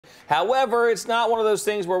However, it's not one of those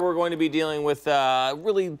things where we're going to be dealing with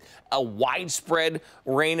really a widespread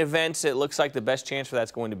rain event. It looks like the best chance for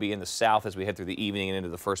that's going to be in the south as we head through the evening and into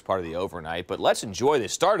the first part of the overnight. But let's enjoy the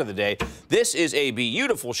start of the day. This is a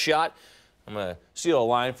beautiful shot. I'm going to steal a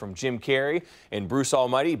line from Jim Carrey and Bruce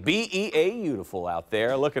Almighty. B-E-A-beautiful out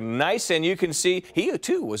there, looking nice. And you can see he,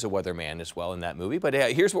 too, was a weatherman as well in that movie. But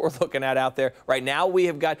here's what we're looking at out there. Right now, we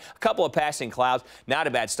have got a couple of passing clouds. Not a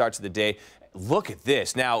bad start to the day. Look at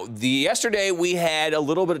this. Now, yesterday, we had a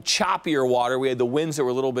little bit of choppier water. We had the winds that were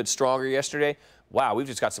a little bit stronger yesterday. Wow, we've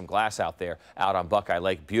just got some glass out there, out on Buckeye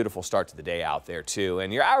Lake. Beautiful start to the day out there, too.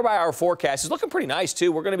 And your hour-by-hour forecast is looking pretty nice,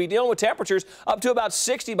 too. We're going to be dealing with temperatures up to about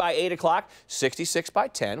 60 by 8 o'clock, 66 by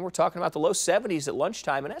 10. We're talking about the low 70s at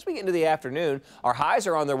lunchtime. And as we get into the afternoon, our highs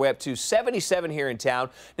are on their way up to 77 here in town.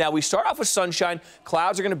 Now, we start off with sunshine.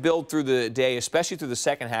 Clouds are going to build through the day, especially through the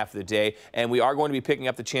second half of the day. And we are going to be picking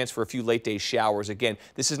up the chance for a few late-day showers. Again,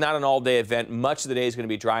 this is not an all-day event. Much of the day is going to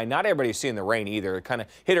be dry. Not everybody's seeing the rain either. Kind of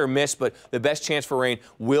hit or miss, but the best chance for rain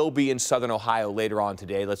will be in southern Ohio later on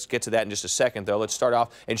today. Let's get to that in just a second, though. Let's start off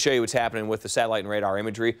and show you what's happening with the satellite and radar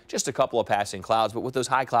imagery. Just a couple of passing clouds, but with those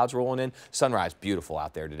high clouds rolling in, sunrise beautiful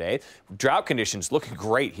out there today. Drought conditions looking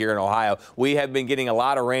great here in Ohio. We have been getting a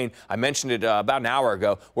lot of rain. I mentioned it about an hour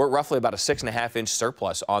ago. We're at roughly about a 6.5-inch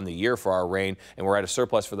surplus on the year for our rain, and we're at a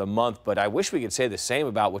surplus for the month. But I wish we could say the same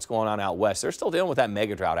about what's going on out west. They're still dealing with that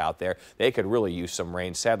mega drought out there. They could really use some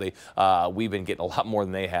rain. Sadly, we've been getting a lot more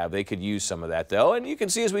than they have. They could use some of that, though. And you can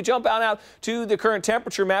see as we jump out to the current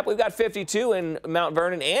temperature map, we've got 52 in Mount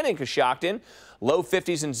Vernon and in Coshocton. Low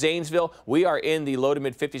 50s in Zanesville. We are in the low to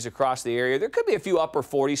mid 50s across the area. There could be a few upper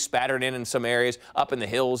 40s spattered in some areas up in the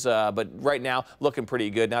hills, but right now looking pretty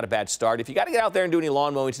good. Not a bad start. If you got to get out there and do any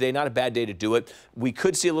lawn mowing today, not a bad day to do it. We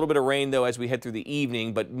could see a little bit of rain, though, as we head through the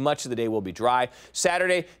evening, but much of the day will be dry.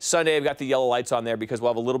 Saturday, Sunday, I've got the yellow lights on there because we'll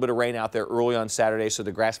have a little bit of rain out there early on Saturday, so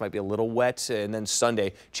the grass might be a little wet. And then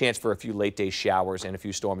Sunday, chance for a few late day showers and a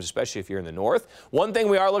few storms, especially if you're in the north. One thing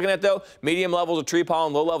we are looking at, though, medium levels of tree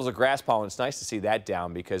pollen, low levels of grass pollen. It's nice to see that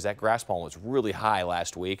down because that grass pollen was really high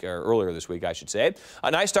last week, or earlier this week, I should say. A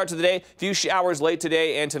nice start to the day. A few showers late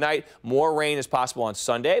today and tonight. More rain is possible on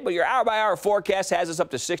Sunday, but your hour-by-hour forecast has us up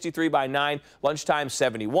to 63 by 9. Lunchtime,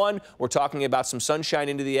 71. We're talking about some sunshine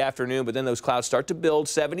into the afternoon, but then those clouds start to build.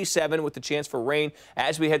 77 with the chance for rain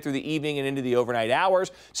as we head through the evening and into the overnight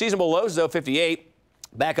hours. Seasonable lows, though, 58.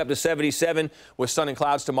 Back up to 77 with sun and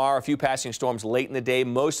clouds tomorrow. A few passing storms late in the day.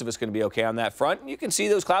 Most of us going to be okay on that front. And you can see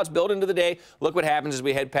those clouds build into the day. Look what happens as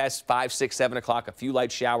we head past 5, 6, 7 o'clock. A few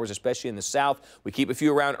light showers, especially in the south. We keep a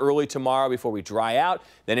few around early tomorrow before we dry out.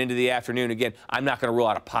 Then into the afternoon. Again, I'm not going to rule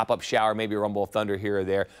out a pop-up shower, maybe a rumble of thunder here or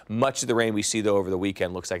there. Much of the rain we see, though, over the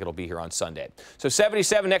weekend looks like it'll be here on Sunday. So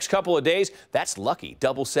 77 next couple of days. That's lucky.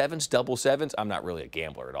 Double sevens, double sevens. I'm not really a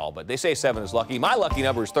gambler at all, but they say 7 is lucky. My lucky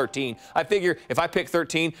number is 13. I figure if I pick 13,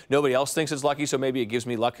 nobody else thinks it's lucky, so maybe it gives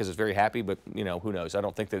me luck because it's very happy, but, you know, who knows? I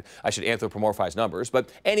don't think that I should anthropomorphize numbers. But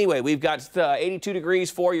anyway, we've got 82 degrees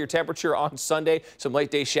for your temperature on Sunday. Some late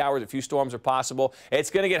day showers, a few storms are possible. It's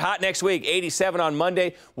going to get hot next week, 87 on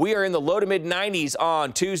Monday. We are in the low to mid 90s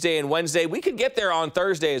on Tuesday and Wednesday. We could get there on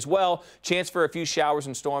Thursday as well. Chance for a few showers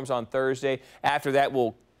and storms on Thursday. After that,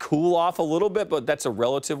 we'll cool off a little bit, but that's a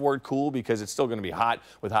relative word, cool, because it's still going to be hot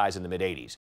with highs in the mid 80s.